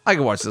this.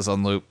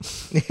 on loop.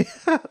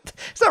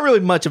 It's not really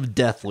much of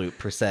Deathloop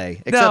per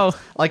se. Except,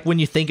 like when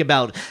you think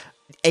about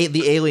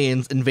the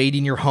aliens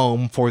invading your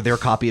home for their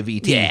copy of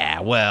ET.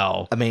 Yeah,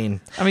 well, I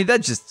mean,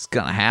 that's just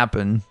gonna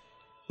happen.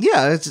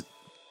 Yeah, it's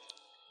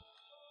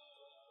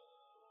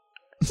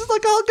just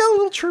like got a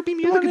little chirpy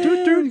music,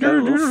 got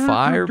a little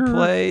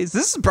fireplace.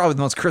 This is probably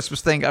the most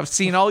Christmas thing I've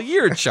seen all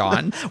year,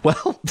 Sean.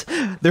 Well,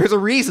 there's a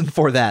reason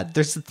for that.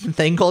 There's a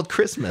thing called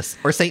Christmas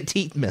or Saint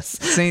Titmus.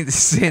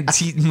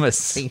 Santitmus.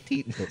 Saint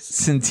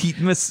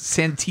Titmus.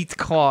 Santite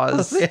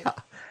Claus. Yeah,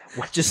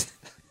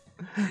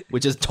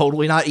 which is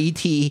totally not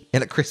ET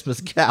in a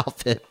Christmas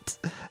outfit,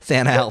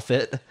 Santa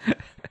outfit.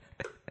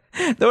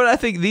 Though I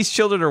think these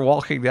children are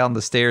walking down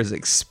the stairs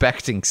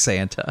expecting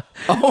Santa.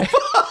 Oh.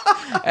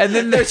 And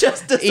then they're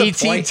just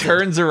E.T.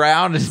 turns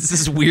around and it's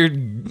this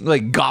weird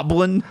like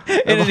goblin,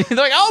 and they're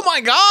like, "Oh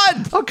my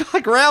god! Oh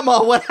god,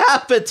 Grandma, what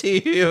happened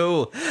to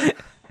you?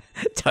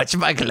 Touch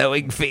my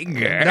glowing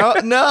finger."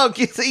 No,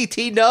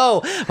 E.T.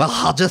 No. Well,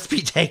 I'll just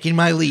be taking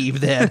my leave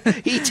then.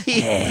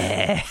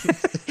 E.T.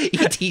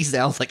 E.T.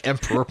 sounds like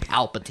Emperor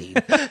Palpatine.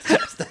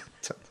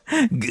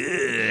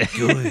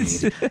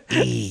 Good.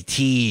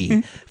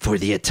 E.T. for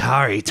the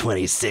Atari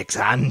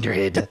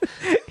 2600.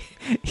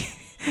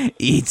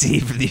 E.T.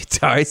 for the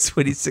Atari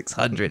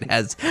 2600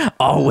 has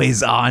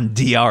always on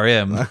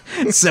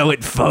DRM, so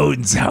it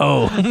phones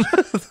home.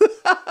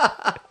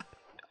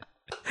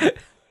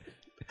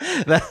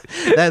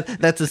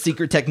 That's a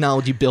secret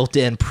technology built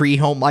in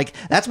pre-home. Like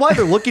that's why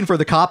they're looking for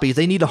the copies.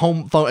 They need a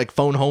home phone, like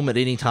phone home at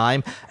any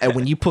time. And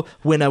when you put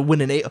when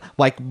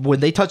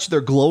they touch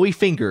their glowy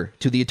finger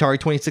to the Atari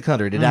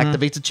 2600, it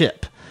activates a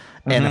chip.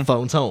 And it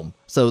phones home.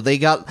 So they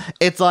got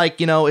it's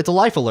like it's a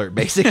life alert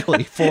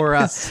basically for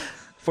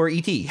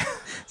ET. Is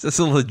this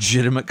a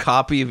legitimate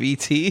copy of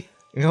ET?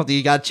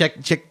 You gotta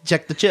check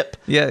the chip.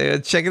 Yeah,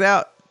 check it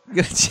out. You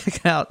gotta check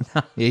it out.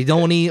 Yeah, you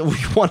don't want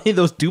any of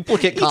those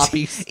duplicate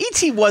copies.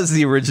 ET was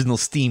the original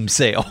Steam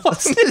sale,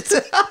 wasn't it?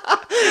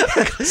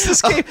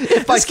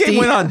 This game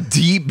went on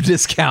deep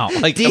discount,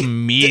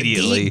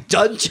 immediately. Deep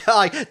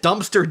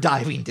dumpster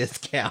diving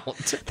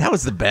discount. That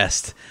was the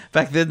best.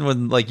 Back then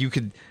when you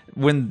could...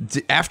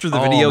 after the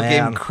video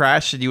game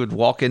crashed and you would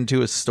walk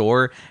into a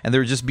store and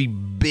there would just be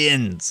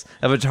bins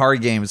of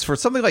Atari games for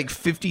something like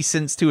 50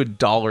 cents to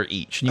 $1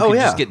 each. And you could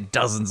just get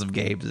dozens of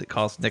games that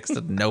cost next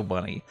to no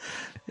money.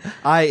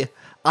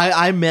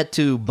 I meant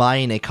to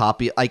buying a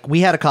copy. Like we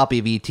had a copy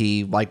of ET.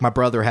 Like my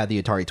brother had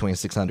the Atari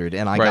 2600,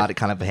 and I got it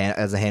kind of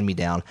as a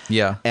hand-me-down.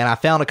 Yeah, and I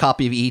found a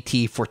copy of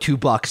ET for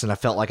 $2, and I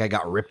felt like I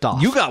got ripped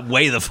off. You got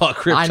way the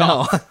fuck ripped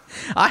off. I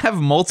know. I have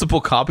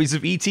multiple copies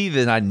of ET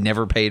that I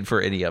never paid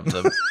for any of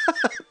them.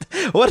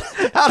 What?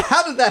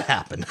 How did that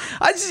happen?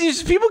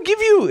 People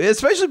give you,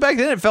 especially back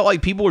then, it felt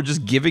like people were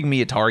just giving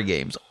me Atari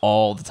games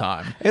all the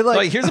time.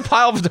 Like here's a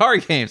pile of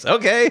Atari games.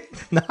 Okay,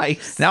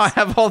 nice. Now I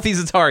have all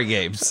these Atari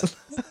games.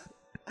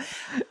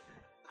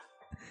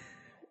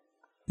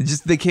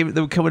 They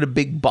would come in a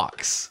big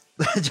box.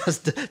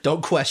 Just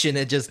don't question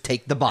it. Just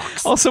take the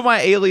box. Also, my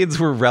aliens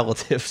were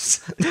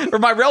relatives, or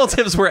my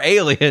relatives were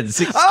aliens.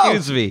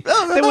 Excuse me.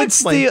 They would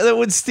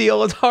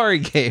steal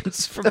Atari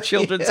games from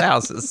children's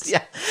houses.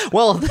 Yeah.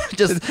 Well,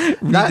 just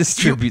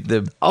redistribute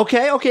them.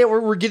 Okay.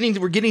 We're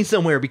getting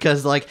somewhere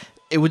because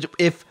it would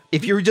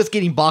if you were just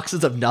getting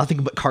boxes of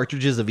nothing but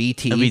cartridges of ET.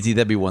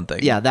 That'd be one thing.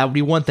 Yeah, that would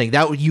be one thing.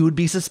 You would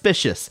be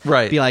suspicious.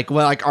 Right. Be like,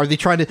 well, are they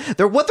trying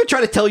to? What they're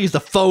trying to tell you is to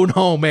phone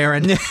home,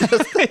 Aaron.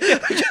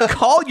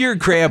 Call your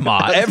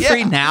grandma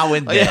every now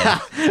and then. Yeah.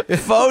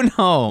 Phone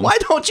home. Why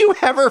don't you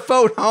ever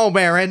phone home,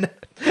 Aaron?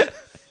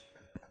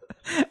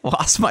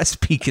 Lost my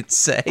speak and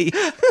say.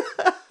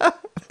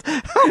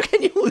 How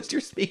can you lose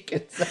your speak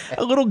and say?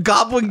 A little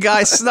goblin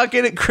guy snuck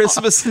in at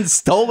Christmas and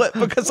stole it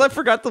because I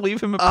forgot to leave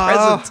him a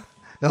present.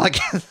 Like,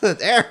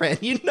 Aaron,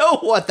 you know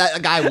what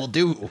that guy will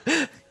do.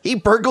 He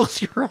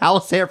burgles your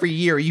house every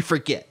year. You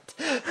forget.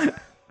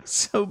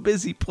 So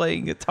busy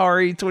playing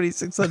Atari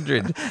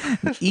 2600.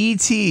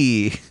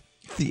 E.T.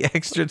 the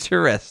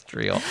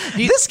extraterrestrial.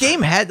 This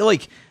game had,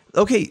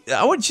 okay,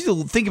 I want you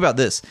to think about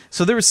this.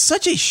 So there was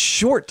such a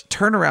short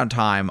turnaround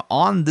time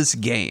on this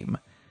game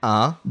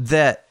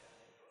that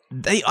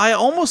I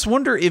almost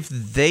wonder if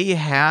they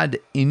had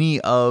any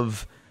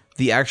of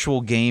the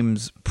actual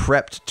games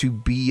prepped to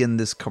be in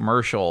this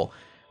commercial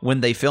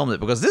when they filmed it,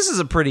 because this is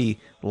a pretty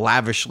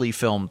lavishly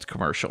filmed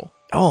commercial.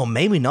 Oh,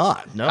 maybe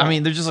not. No. I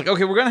mean, they're just like,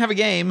 okay, we're going to have a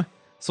game,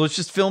 so let's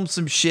just film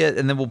some shit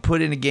and then we'll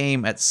put in a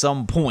game at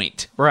some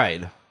point.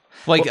 Right.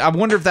 I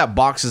wonder if that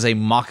box is a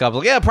mock-up.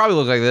 It probably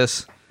look like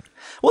this.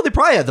 Well, they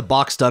probably had the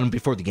box done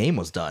before the game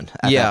was done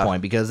at that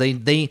point, because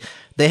they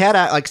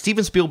had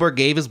Steven Spielberg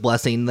gave his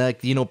blessing,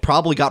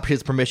 probably got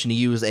his permission to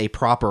use a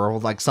prop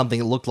or something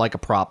that looked like a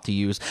prop to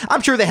use.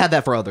 I'm sure they had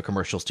that for other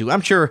commercials too.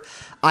 I'm sure.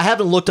 I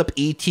haven't looked up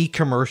ET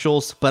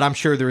commercials, but I'm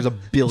sure there's a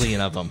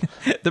billion of them.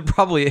 There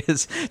probably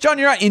is. John,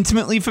 you're not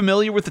intimately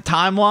familiar with the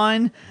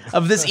timeline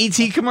of this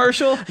ET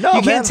commercial? No,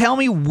 you can't tell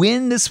me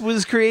when this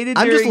was created.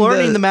 I'm just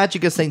learning the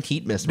magic of Saint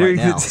Titmus right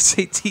now.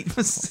 Saint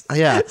Titmus.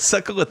 Yeah.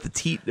 Suckle at the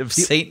teat of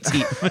Saint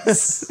Titmus.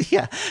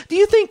 Yeah. Do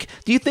you think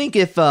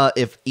if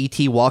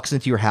ET walks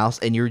into your house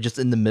and you're just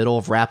in the middle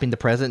of wrapping the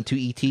present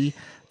to ET,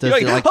 does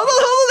like, it like, hold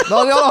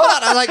on. hold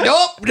on. I'm like,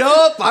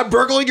 nope, I'm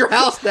burgling your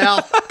house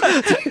now.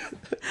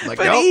 Like,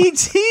 But nope.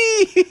 ET.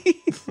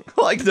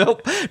 Like,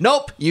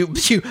 nope. You,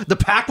 the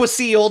pack was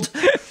sealed.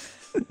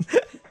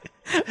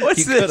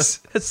 What's this?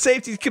 A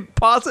safety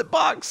composite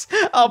box?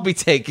 I'll be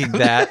taking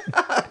that.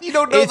 You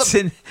don't know It's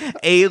an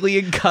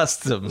alien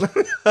custom.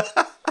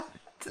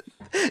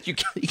 You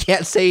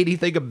can't say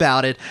anything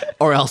about it,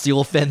 or else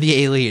you'll offend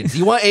the aliens.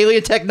 You want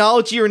alien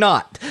technology or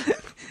not?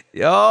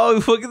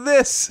 Oh, look at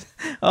this.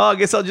 Oh, I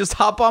guess I'll just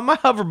hop on my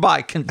hover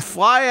bike and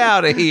fly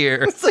out of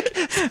here.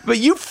 But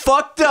you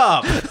fucked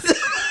up.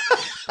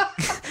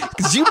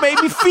 Because you made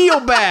me feel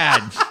bad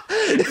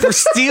for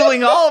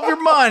stealing all of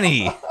your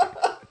money.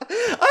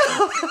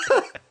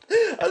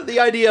 The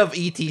idea of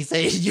ET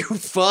saying, you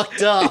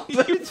fucked up.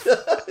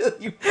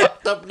 You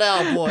fucked up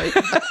now, boy.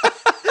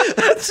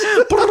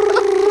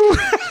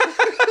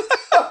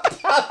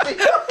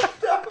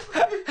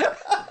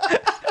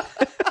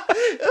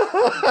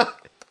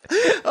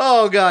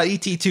 Oh, God.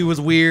 ET2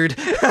 was weird.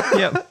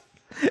 Yep.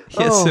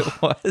 Yes,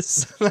 it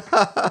was.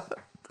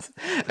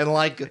 And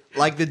like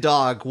the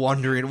dog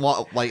wandering,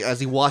 like as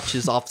he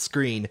watches off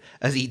screen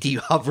as ET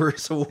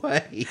hovers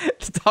away.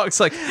 The dog's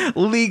like,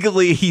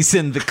 legally, he's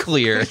in the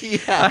clear.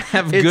 Yeah, I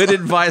have good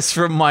advice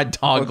from my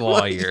dog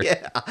lawyer.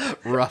 Yeah,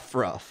 rough.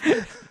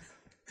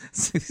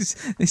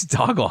 These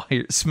dog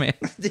lawyers, man.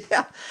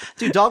 Yeah,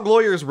 dude, dog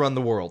lawyers run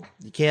the world.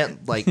 You can't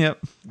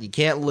you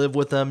can't live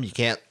with them. You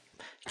can't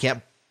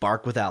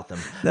bark without them.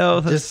 No,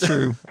 that's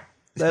true.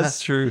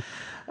 That's true.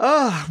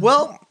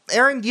 Well,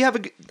 Aaron, do you have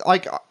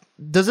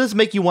does this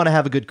make you want to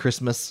have a good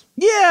Christmas?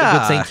 Yeah, A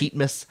good St.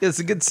 Titmus? It's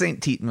a good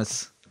St.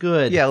 Titmus.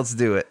 Good. Yeah, let's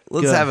do it.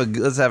 Let's Good.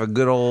 have a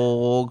good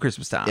old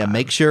Christmas time. Yeah,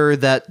 make sure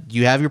that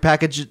you have your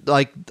package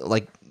like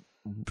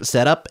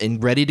set up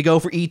and ready to go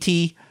for ET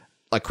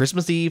like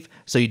Christmas Eve,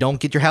 so you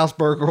don't get your house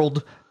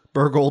burgled,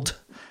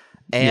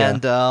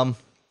 and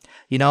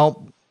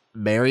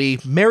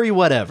merry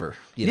whatever.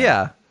 You know?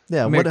 Yeah.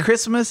 Merry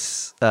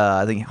Christmas.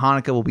 I think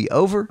Hanukkah will be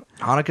over.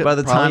 Hanukkah by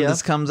the probably, time yeah.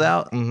 this comes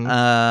out.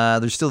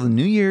 There's still the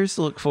New Year's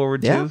to look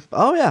forward Yeah. to.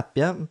 Oh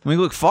yeah. We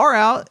look far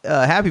out.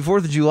 Happy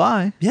 4th of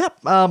July. Yeah.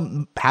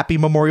 Happy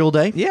Memorial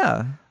Day.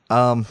 Yeah.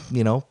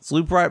 Let's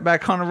loop right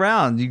back on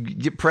around. You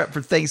get prepped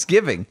for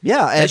Thanksgiving.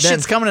 Yeah, and that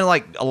shit's coming in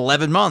like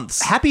 11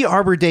 months. Happy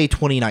Arbor Day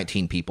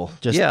 2019, people.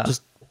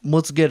 Just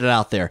let's get it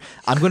out there.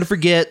 I'm going to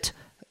forget.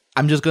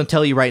 I'm just going to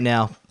tell you right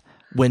now,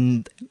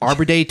 when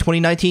Arbor Day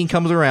 2019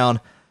 comes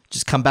around,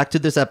 just come back to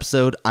this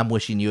episode. I'm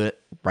wishing you it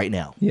right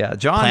now. Yeah,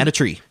 John. Plant a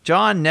tree.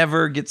 John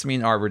never gets me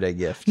an Arbor Day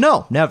gift.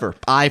 No, never.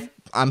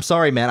 I'm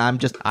sorry, man. I'm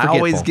just forgetful. I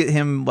always get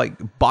him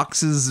like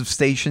boxes of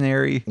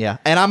stationery. Yeah,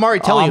 and I'm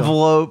already telling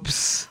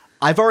envelopes.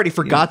 I've already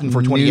forgotten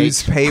for 28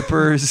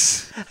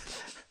 newspapers.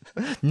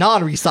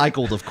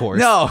 Non-recycled, of course.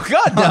 No,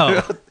 God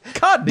no.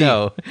 God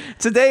no.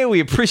 Today we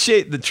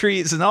appreciate the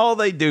trees and all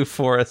they do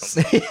for us.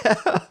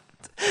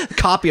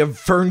 Copy of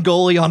Fern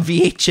Gully on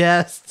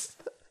VHS.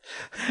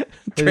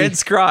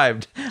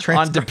 Transcribed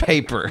onto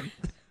paper.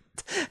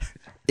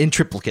 In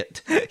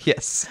triplicate.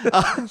 Yes.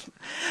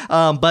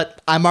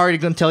 But I'm already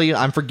going to tell you,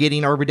 I'm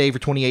forgetting Arbor Day for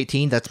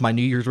 2018. That's my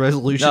New Year's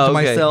resolution to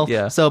myself.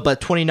 Yeah. So, but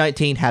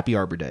 2019, happy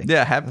Arbor Day.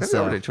 Yeah, happy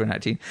Arbor Day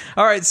 2019.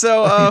 All right,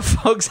 so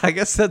folks, I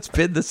guess that's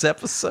been this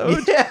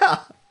episode.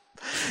 Yeah.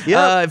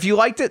 If you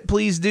liked it,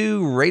 please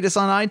do rate us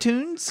on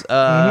iTunes.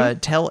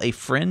 Tell a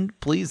friend,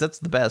 please. That's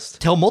the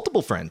best. Tell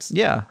multiple friends.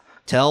 Yeah.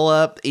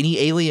 Tell any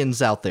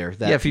aliens out there.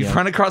 That, if you've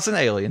run across an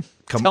alien,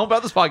 tell them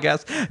about this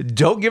podcast.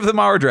 Don't give them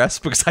our address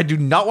because I do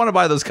not want to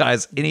buy those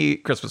guys any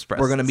Christmas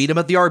presents. We're going to meet them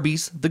at the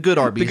Arby's, the good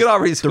Arby's.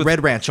 The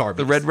Red Ranch Arby's.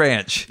 The Red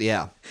Ranch.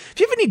 Yeah. If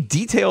you have any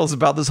details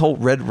about this whole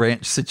Red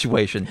Ranch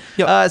situation,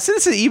 send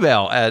us an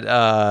email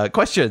at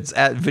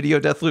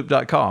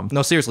questions@videodeathloop.com.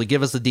 No, seriously,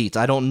 give us the deets.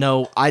 I don't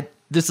know.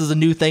 This is a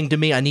new thing to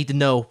me. I need to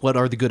know what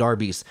are the good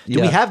Arby's. Do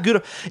we have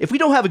good? If we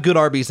don't have a good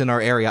Arby's in our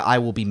area, I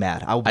will be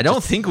mad. I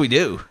don't think we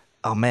do.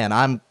 Oh man,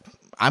 I'm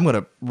going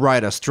to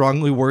write a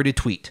strongly worded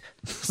tweet.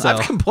 So. I've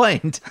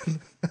complained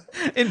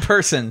in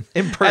person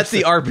at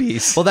the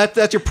Arby's. Well,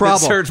 that's your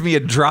problem. It served me a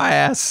dry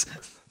ass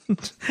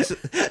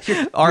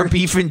our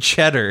beef and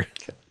cheddar.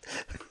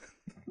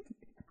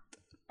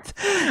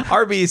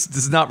 Arby's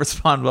does not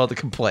respond well to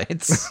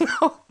complaints.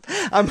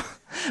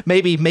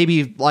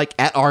 Maybe like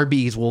at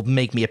Arby's will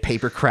make me a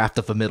paper craft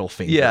of a middle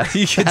finger. Yeah,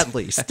 at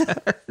least.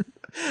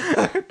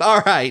 All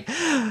right.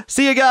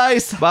 See you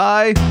guys.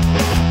 Bye.